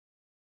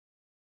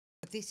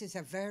this is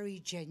a very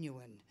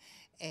genuine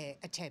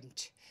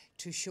attempt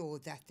to show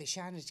that the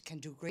Seanad can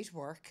do great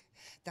work,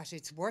 that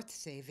it's worth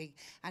saving,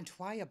 and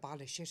why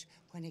abolish it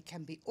when it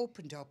can be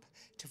opened up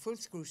to full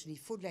scrutiny,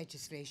 full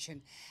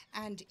legislation,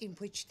 and in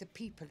which the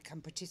people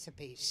can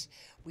participate.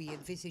 We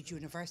envisage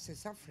universal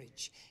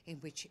suffrage, in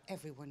which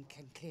everyone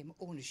can claim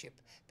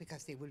ownership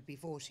because they will be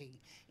voting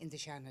in the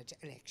Seanad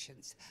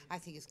elections. I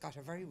think it's got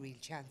a very real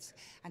chance,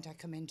 and I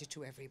commend it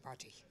to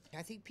everybody.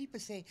 I think people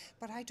say,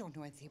 but I don't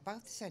know anything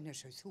about the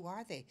senators. Who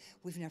are they?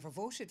 We've never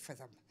voted for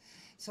them.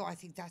 So I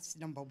think that's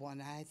number one.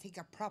 I think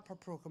a proper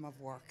programme of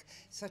work,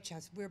 such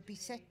as we're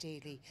beset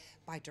daily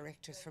by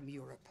directors from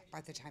Europe.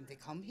 By the time they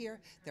come here,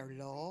 their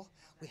law,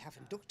 we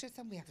haven't looked at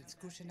them, we haven't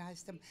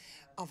scrutinised them.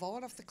 Of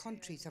all of the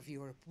countries of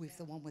Europe, we've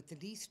the one with the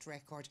least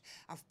record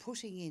of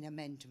putting in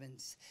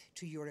amendments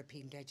to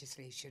European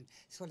legislation.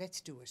 So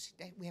let's do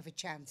it. We have a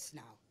chance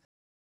now.